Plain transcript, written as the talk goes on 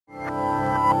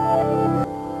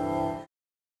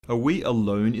Are we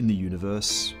alone in the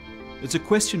universe? It's a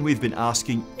question we've been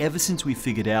asking ever since we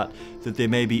figured out that there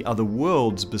may be other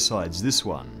worlds besides this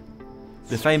one.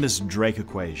 The famous Drake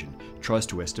equation tries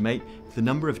to estimate the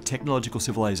number of technological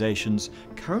civilizations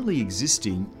currently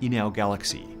existing in our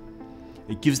galaxy.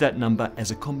 It gives that number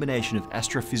as a combination of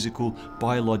astrophysical,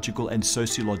 biological, and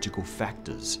sociological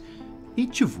factors,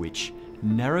 each of which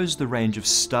narrows the range of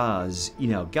stars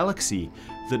in our galaxy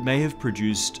that may have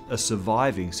produced a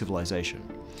surviving civilization.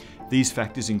 These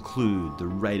factors include the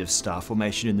rate of star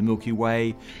formation in the Milky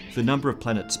Way, the number of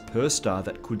planets per star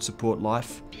that could support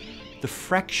life, the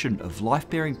fraction of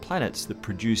life-bearing planets that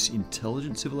produce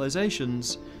intelligent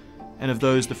civilizations, and of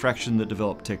those the fraction that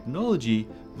develop technology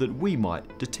that we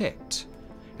might detect.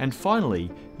 And finally,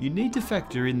 you need to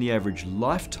factor in the average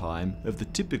lifetime of the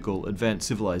typical advanced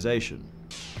civilization.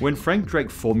 When Frank Drake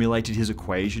formulated his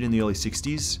equation in the early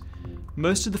 60s,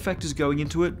 most of the factors going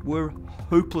into it were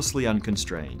hopelessly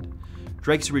unconstrained.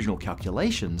 Drake's original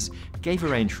calculations gave a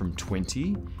range from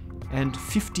 20 and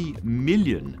 50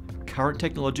 million current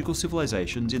technological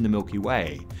civilizations in the Milky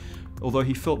Way, although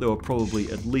he felt there were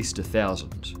probably at least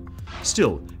 1,000.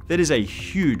 Still, that is a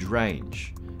huge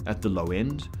range. At the low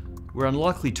end, we're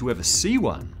unlikely to ever see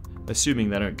one, assuming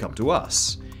they don't come to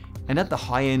us. And at the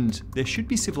high end, there should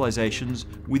be civilizations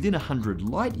within 100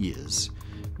 light years,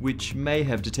 which may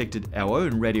have detected our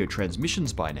own radio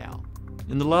transmissions by now.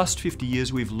 In the last 50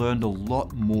 years, we've learned a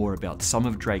lot more about some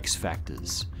of Drake's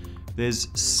factors. There's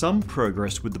some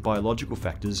progress with the biological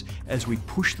factors as we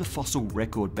push the fossil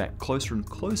record back closer and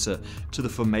closer to the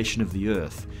formation of the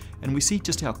Earth, and we see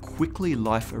just how quickly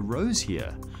life arose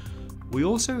here. We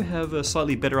also have a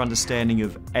slightly better understanding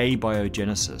of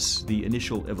abiogenesis, the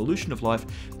initial evolution of life,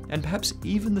 and perhaps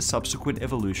even the subsequent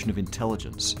evolution of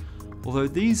intelligence, although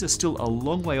these are still a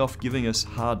long way off giving us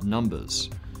hard numbers.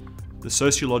 The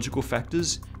sociological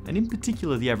factors, and in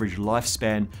particular the average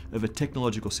lifespan of a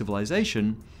technological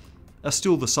civilization, are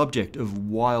still the subject of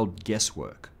wild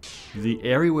guesswork. The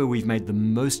area where we've made the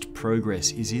most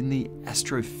progress is in the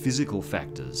astrophysical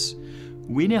factors.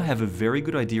 We now have a very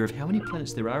good idea of how many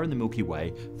planets there are in the Milky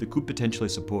Way that could potentially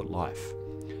support life.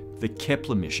 The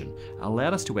Kepler mission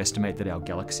allowed us to estimate that our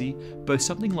galaxy boasts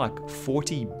something like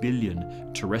 40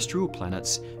 billion terrestrial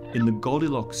planets in the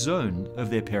Goldilocks zone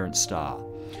of their parent star.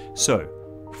 So,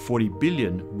 40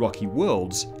 billion rocky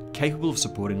worlds capable of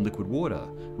supporting liquid water,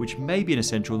 which may be an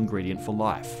essential ingredient for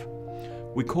life.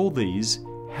 We call these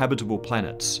habitable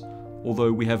planets,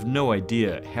 although we have no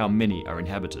idea how many are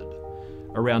inhabited.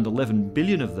 Around 11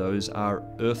 billion of those are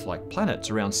Earth-like planets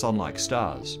around Sun-like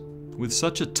stars. With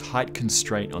such a tight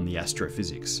constraint on the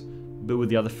astrophysics, but with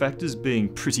the other factors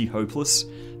being pretty hopeless,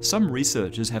 some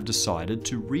researchers have decided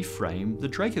to reframe the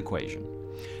Drake equation.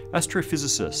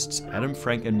 Astrophysicists Adam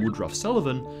Frank and Woodruff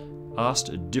Sullivan asked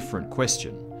a different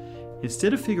question.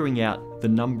 Instead of figuring out the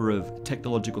number of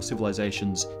technological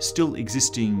civilizations still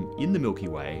existing in the Milky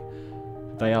Way,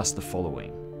 they asked the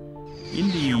following. In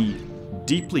the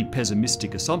deeply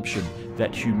pessimistic assumption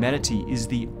that humanity is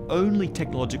the only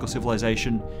technological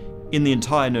civilization in the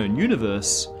entire known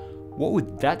universe, what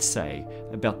would that say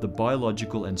about the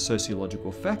biological and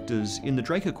sociological factors in the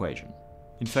Drake equation?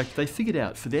 In fact, they figured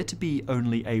out for there to be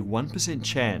only a 1%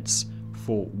 chance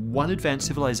for one advanced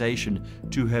civilization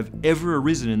to have ever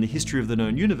arisen in the history of the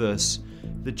known universe,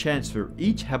 the chance for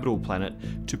each habitable planet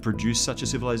to produce such a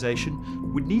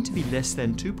civilization would need to be less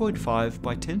than 2.5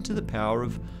 by 10 to the power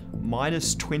of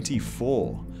minus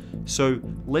 24. So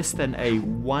less than a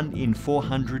 1 in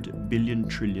 400 billion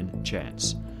trillion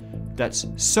chance. That's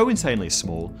so insanely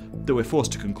small that we're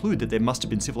forced to conclude that there must have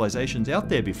been civilizations out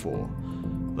there before.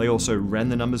 They also ran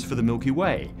the numbers for the Milky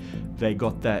Way. They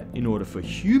got that in order for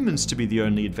humans to be the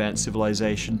only advanced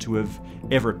civilization to have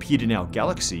ever appeared in our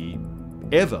galaxy,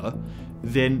 ever,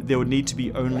 then there would need to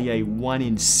be only a 1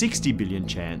 in 60 billion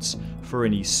chance for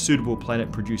any suitable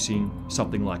planet producing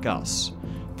something like us.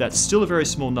 That's still a very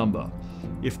small number.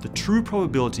 If the true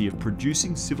probability of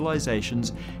producing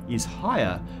civilizations is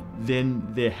higher, then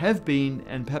there have been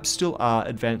and perhaps still are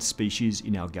advanced species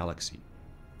in our galaxy.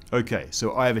 Okay,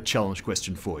 so I have a challenge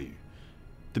question for you.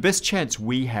 The best chance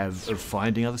we have of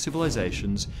finding other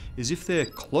civilizations is if they're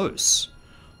close.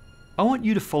 I want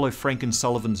you to follow Frank and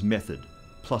Sullivan's method,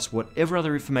 plus whatever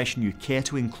other information you care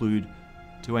to include,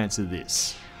 to answer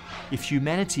this. If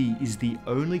humanity is the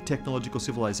only technological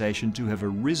civilization to have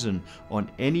arisen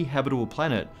on any habitable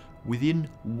planet within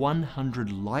 100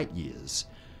 light years,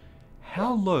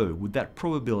 how low would that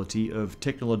probability of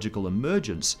technological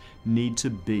emergence need to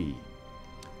be?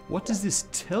 What does this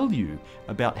tell you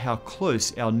about how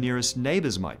close our nearest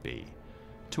neighbours might be?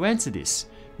 To answer this,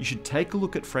 you should take a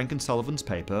look at Frank and Sullivan's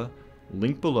paper,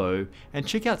 link below, and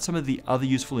check out some of the other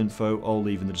useful info I'll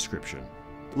leave in the description.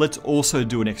 Let's also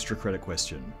do an extra credit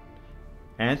question.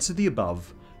 Answer the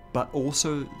above, but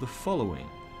also the following.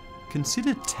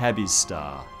 Consider Tabby's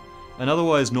star, an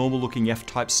otherwise normal-looking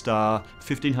F-type star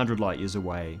 1500 light-years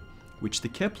away, which the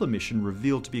Kepler mission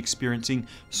revealed to be experiencing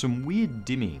some weird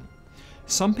dimming.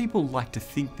 Some people like to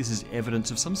think this is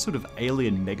evidence of some sort of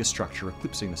alien megastructure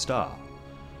eclipsing the star.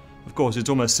 Of course, it's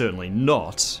almost certainly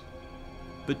not,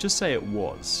 but just say it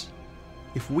was.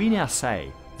 If we now say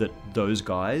that those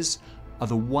guys are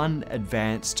the one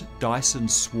advanced Dyson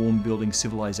swarm-building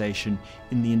civilization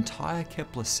in the entire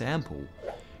Kepler sample,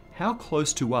 how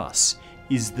close to us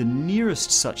is the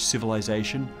nearest such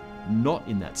civilization not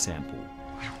in that sample?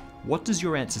 What does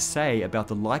your answer say about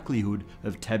the likelihood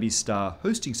of Tabby's star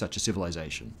hosting such a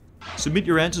civilization? Submit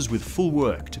your answers with full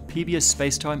work to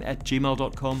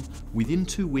pbsspacetime@gmail.com within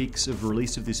 2 weeks of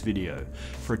release of this video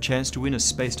for a chance to win a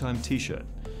Spacetime t-shirt.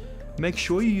 Make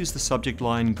sure you use the subject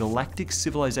line Galactic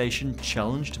Civilization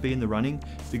Challenge to be in the running,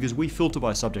 because we filter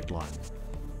by subject line.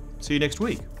 See you next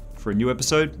week for a new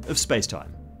episode of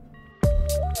Spacetime.